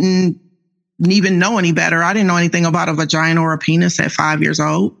you didn't even know any better. I didn't know anything about a vagina or a penis at 5 years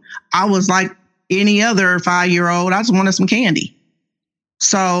old. I was like any other 5-year-old. I just wanted some candy.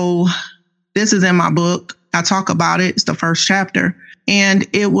 So this is in my book. I talk about it. It's the first chapter. And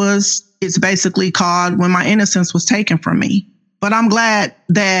it's basically called When My Innocence Was Taken From Me. But I'm glad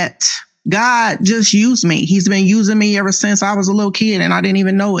that God just used me. He's been using me ever since I was a little kid and I didn't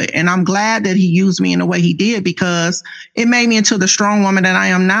even know it. And I'm glad that he used me in the way he did because it made me into the strong woman that I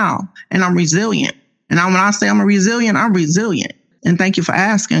am now. And I'm resilient. And when I say I'm resilient. And thank you for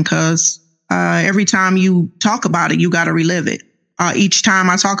asking because every time you talk about it, you got to relive it. Each time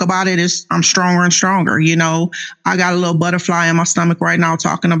I talk about it, I'm stronger and stronger. I got a little butterfly in my stomach right now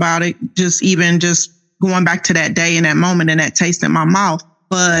talking about it. Just going back to that day and that moment and that taste in my mouth.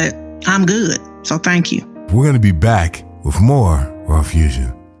 But I'm good. So thank you. We're going to be back with more Raw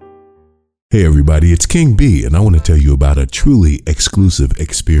Fusion. Hey, everybody, it's King B, and I want to tell you about a truly exclusive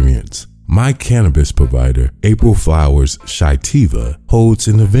experience. My cannabis provider, April Flowers Shytiva, holds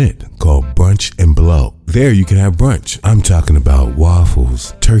an event called Brunch and Blow. There you can have brunch. I'm talking about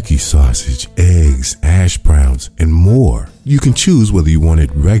waffles, turkey sausage, eggs, hash browns, and more. You can choose whether you want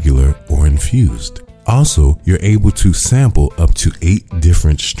it regular or infused. Also, you're able to sample up to 8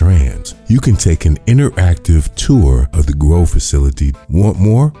 different strands. You can take an interactive tour of the grow facility. Want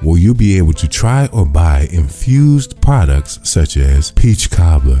more? Well, you'll be able to try or buy infused products such as peach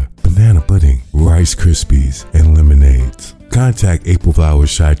cobbler, banana pudding, Rice Krispies, and lemonades. Contact April Flowers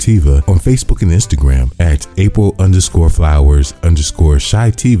Shytiva on Facebook and Instagram at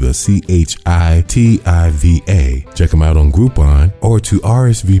April_Flowers_Shytiva, Shytiva. Check them out on Groupon or to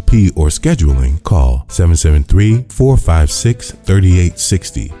RSVP or scheduling, call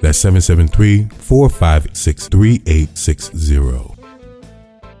 773-456-3860. That's 773-456-3860.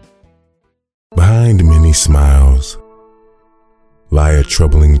 Behind many smiles lie a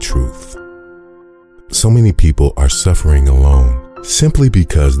troubling truth. So many people are suffering alone simply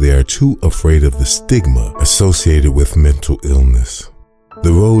because they are too afraid of the stigma associated with mental illness.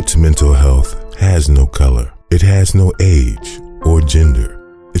 The road to mental health has no color. It has no age or gender.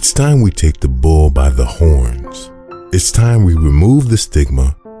 It's time we take the bull by the horns. It's time we remove the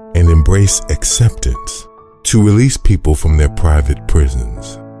stigma and embrace acceptance to release people from their private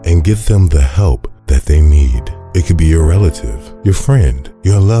prisons and give them the help that they need. It could be your relative, your friend,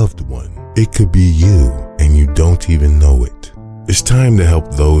 your loved one. It could be you, and you don't even know it. It's time to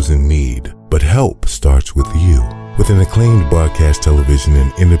help those in need, but help starts with you. With an acclaimed broadcast television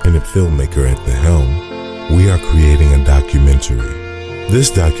and independent filmmaker at the helm, we are creating a documentary. This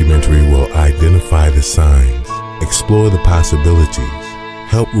documentary will identify the signs, explore the possibilities,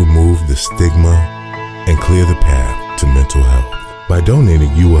 help remove the stigma, and clear the path to mental health. By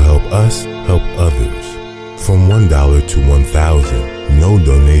donating, you will help us help others. From $1 to $1,000, no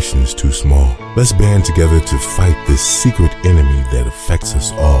donation is too small. Let's band together to fight this secret enemy that affects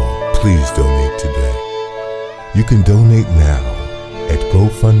us all. Please donate today. You can donate now at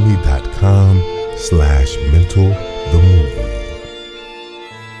GoFundMe.com/mentalthemovie.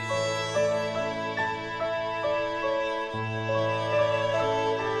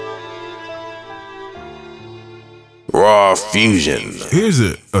 Raw Raw Fusion. Here's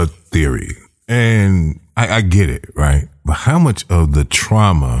a theory, and I get it, right? But how much of the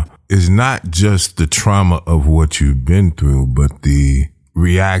trauma is not just the trauma of what you've been through, but the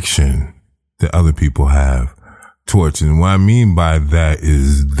reaction that other people have towards it? And what I mean by that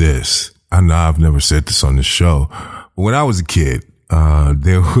is this. I know I've never said this on the show, but when I was a kid,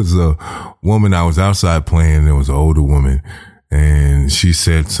 there was a woman I was outside playing. There was an older woman, and she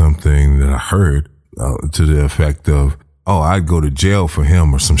said something that I heard to the effect of, "Oh, I'd go to jail for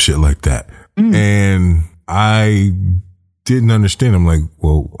him," or some shit like that. And I didn't understand. I'm like,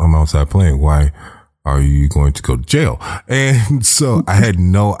 well, I'm outside playing. Why are you going to go to jail? And so I had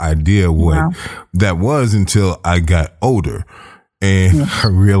no idea what that was until I got older and I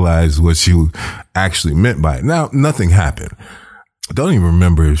realized what she actually meant by it. Now, nothing happened. I don't even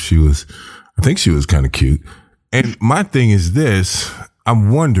remember if I think she was kind of cute. And my thing is this,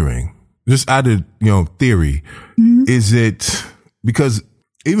 I'm wondering, just out of, theory, is it because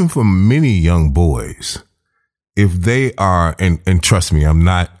even for many young boys, if they are, and trust me, I'm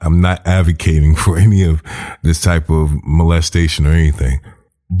not advocating for any of this type of molestation or anything,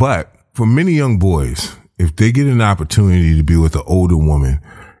 but for many young boys, if they get an opportunity to be with an older woman,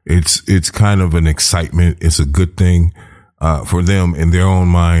 it's kind of an excitement. It's a good thing for them in their own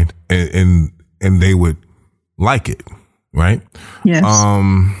mind, and they would like it, right? Yes.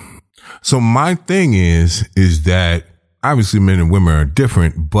 So my thing is that obviously men and women are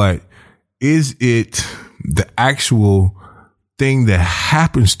different, but is it the actual thing that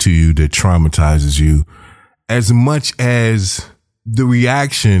happens to you that traumatizes you as much as the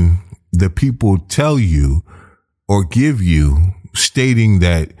reaction that people tell you or give you stating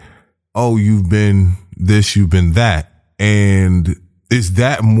that, oh, you've been this, you've been that? And is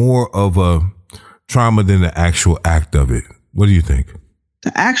that more of a trauma than the actual act of it? What do you think?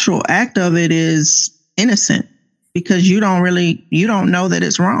 The actual act of it is innocent because you don't know that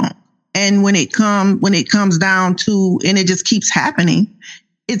it's wrong. And when it comes down to, and it just keeps happening,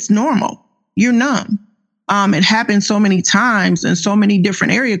 it's normal. You're numb. It happens so many times in so many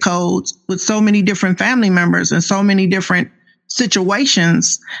different area codes with so many different family members and so many different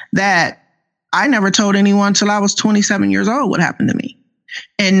situations that I never told anyone till I was 27 years old what happened to me.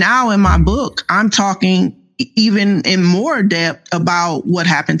 And now in my book, I'm talking even in more depth about what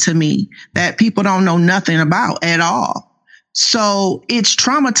happened to me that people don't know nothing about at all. So it's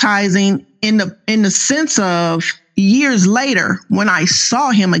traumatizing in the sense of years later, when I saw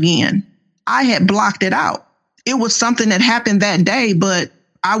him again, I had blocked it out. It was something that happened that day, but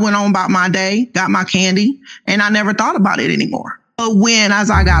I went on about my day, got my candy, and I never thought about it anymore. But as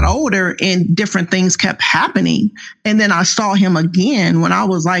I got older and different things kept happening, and then I saw him again when I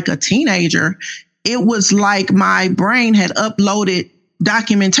was like a teenager, it was like my brain had uploaded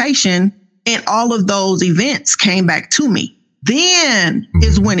documentation and all of those events came back to me. Then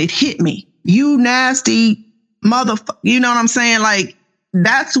is when it hit me. You nasty motherfucker. You know what I'm saying? Like,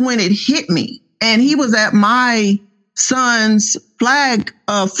 that's when it hit me. And he was at my son's flag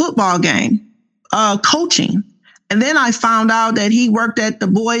football game, coaching. And then I found out that he worked at the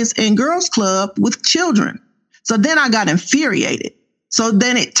Boys and Girls Club with children. So then I got infuriated. So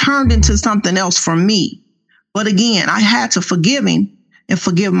then it turned into something else for me. But again, I had to forgive him and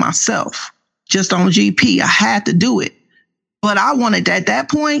forgive myself. Just on GP, I had to do it. But I wanted, at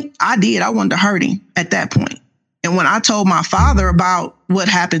that point, I wanted to hurt him at that point. And when I told my father about what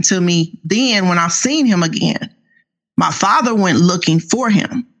happened to me, then when I seen him again, my father went looking for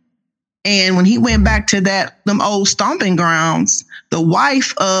him. And when he went back to them old stomping grounds, the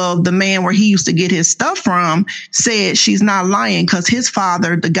wife of the man where he used to get his stuff from said she's not lying because his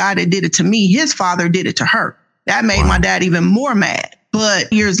father, the guy that did it to me, his father did it to her. That made my dad even more mad.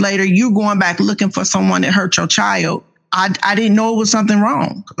 But years later, you going back looking for someone that hurt your child. I didn't know it was something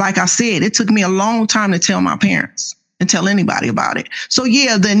wrong. Like I said, it took me a long time to tell my parents and tell anybody about it. So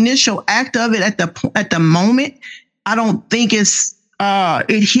yeah, the initial act of it at the moment, I don't think it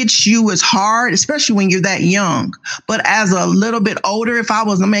hits you as hard, especially when you're that young. But as a little bit older, if I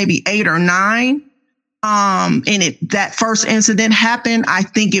was maybe 8 or 9, and that first incident happened, I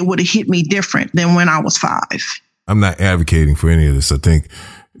think it would have hit me different than when I was 5. I'm not advocating for any of this. I think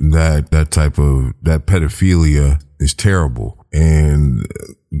that type of pedophilia is terrible, and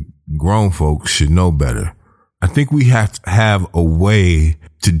grown folks should know better. I think we have to have a way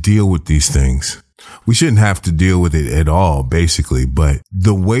to deal with these things. We shouldn't have to deal with it at all, basically, but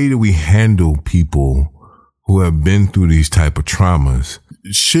the way that we handle people who have been through these type of traumas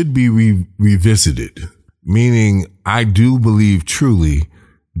should be revisited. Meaning, I do believe truly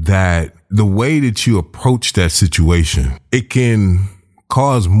that the way that you approach that situation, it can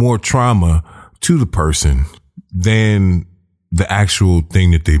cause more trauma to the person than the actual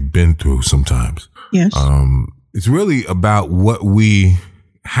thing that they've been through sometimes. Yes. It's really about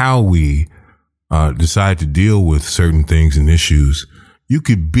how we decide to deal with certain things and issues. You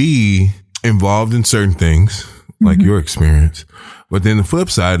could be involved in certain things, like your experience, but then the flip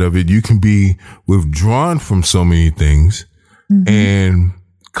side of it, you can be withdrawn from so many things and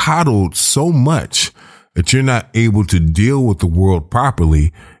coddled so much that you're not able to deal with the world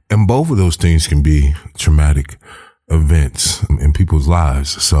properly. And both of those things can be traumatic events in people's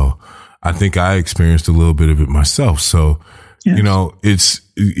lives. So I think I experienced a little bit of it myself. So, you know, it's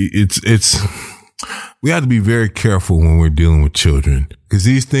we have to be very careful when we're dealing with children, because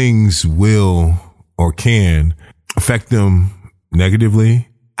these things will or can affect them negatively.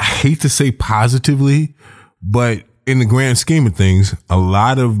 I hate to say positively, but in the grand scheme of things, a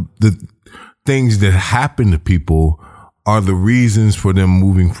lot of the things that happen to people are the reasons for them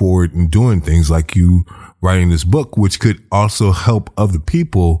moving forward and doing things like you writing this book, which could also help other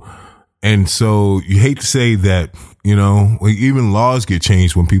people. And so you hate to say that, you know, even laws get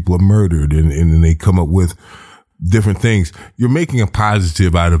changed when people are murdered and they come up with different things. You're making a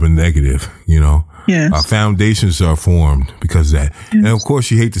positive out of a negative, you know. Yes. Foundations are formed because of that. Yes. And of course,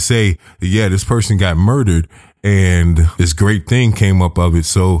 you hate to say that, yeah, this person got murdered and this great thing came up of it,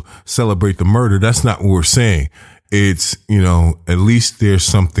 so celebrate the murder. That's not what we're saying. It's, you know, at least there's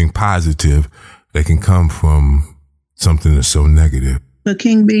something positive that can come from something that's so negative. But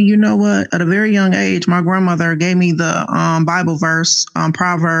King B, you know what? At a very young age, my grandmother gave me the Bible verse,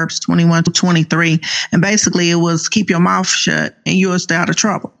 Proverbs 21-23. And basically it was keep your mouth shut and you'll stay out of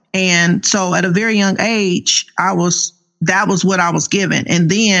trouble. And so at a very young age, that was what I was given. And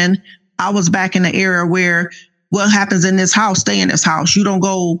then I was back in the era where what happens in this house, stay in this house. You don't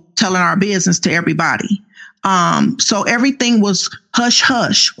go telling our business to everybody. So everything was hush,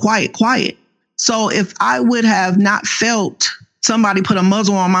 hush, quiet, quiet. So if I would have not felt somebody put a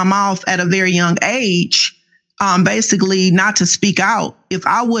muzzle on my mouth at a very young age, basically not to speak out, if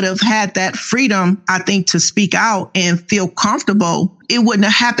I would have had that freedom, I think, to speak out and feel comfortable, it wouldn't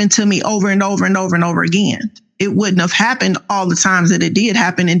have happened to me over and over and over and over again. It wouldn't have happened all the times that it did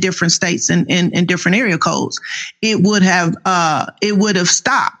happen in different states and in different area codes. It would have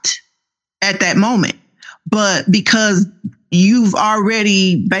stopped at that moment. But because you've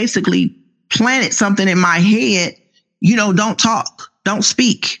already basically planted something in my head, you know, don't talk, don't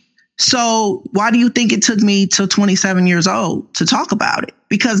speak. So why do you think it took me till 27 years old to talk about it?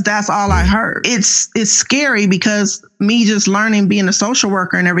 Because that's all I heard. It's scary because me just learning, being a social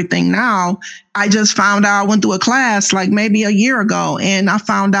worker and everything now, I just found out, I went through a class like maybe a year ago, and I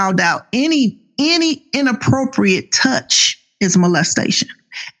found out that any inappropriate touch is molestation.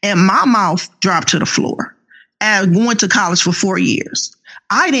 And my mouth dropped to the floor. I went to college for 4 years.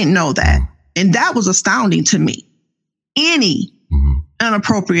 I didn't know that. And that was astounding to me. Any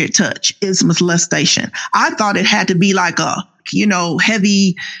inappropriate touch is molestation. I thought it had to be like a, you know,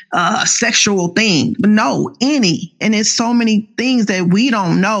 heavy sexual thing. But no, any. And it's so many things that we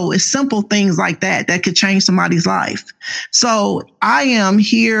don't know. It's simple things like that could change somebody's life. So I am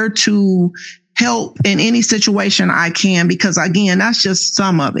here to help in any situation I can, because again, that's just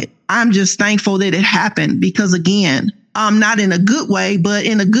some of it. I'm just thankful that it happened because again, not in a good way, but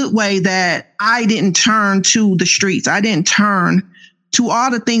in a good way that I didn't turn to the streets. I didn't turn to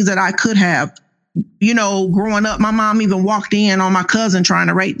all the things that I could have. You know, growing up, my mom even walked in on my cousin trying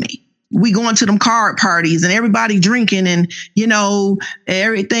to rape me. We going to them card parties and everybody drinking and, you know,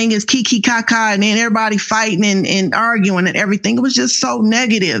 everything is kiki kaka and then everybody fighting and arguing and everything. It was just so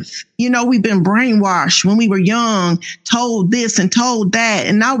negative. You know, we've been brainwashed when we were young, told this and told that.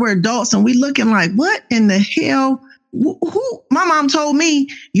 And now we're adults and we looking like, what in the hell? Who? My mom told me,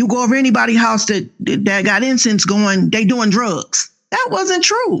 you go over anybody's house that got incense going, they doing drugs. That wasn't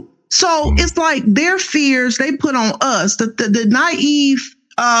true. So it's like their fears they put on us, the naive,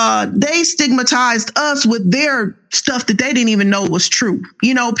 they stigmatized us with their stuff that they didn't even know was true.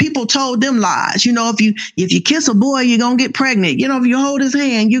 You know, people told them lies. You know, if you kiss a boy, you're going to get pregnant. You know, if you hold his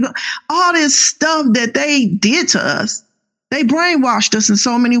hand, all this stuff that they did to us. They brainwashed us in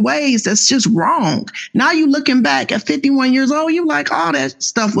so many ways. That's just wrong. Now you looking back at 51 years old, you like, all that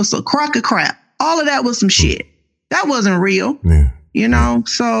stuff was a crock of crap. All of that was some shit. That wasn't real. Yeah. You know,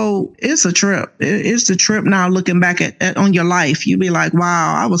 so it's a trip. It's a trip now looking back at on your life. You'd be like,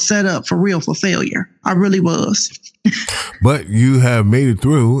 wow, I was set up for real for failure. I really was. But you have made it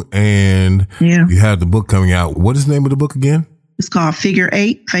through and you have the book coming out. What is the name of the book again? It's called Figure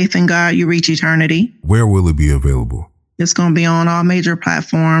 8, Faith in God, You Reach Eternity. Where will it be available? It's going to be on all major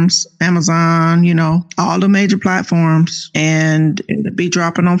platforms, Amazon, all the major platforms, and it'll be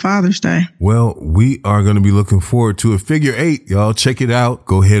dropping on Father's Day. Well, we are going to be looking forward to it. Figure 8, y'all. Check it out.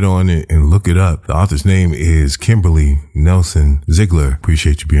 Go ahead on it and look it up. The author's name is Kimberly Nelson Ziegler.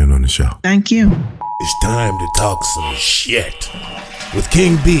 Appreciate you being on the show. Thank you. It's time to talk some shit with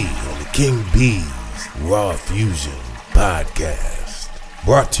King B on the King B's Raw Fusion podcast.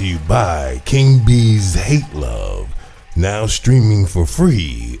 Brought to you by King B's Hate Love. Now streaming for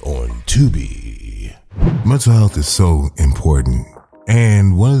free on Tubi. Mental health is so important.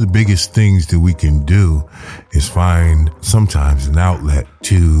 And one of the biggest things that we can do is find sometimes an outlet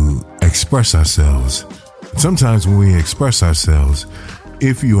to express ourselves. Sometimes when we express ourselves,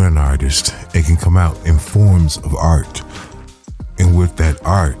 if you're an artist, it can come out in forms of art. And with that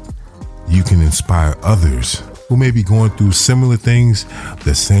art, you can inspire others who may be going through similar things,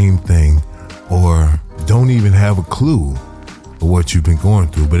 the same thing, or don't even have a clue of what you've been going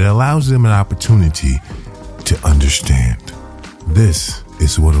through, but it allows them an opportunity to understand. This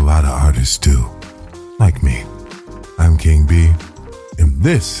is what a lot of artists do. Like me. I'm King B, and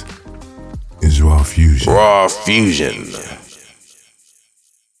this is Raw Fusion. Raw Fusion.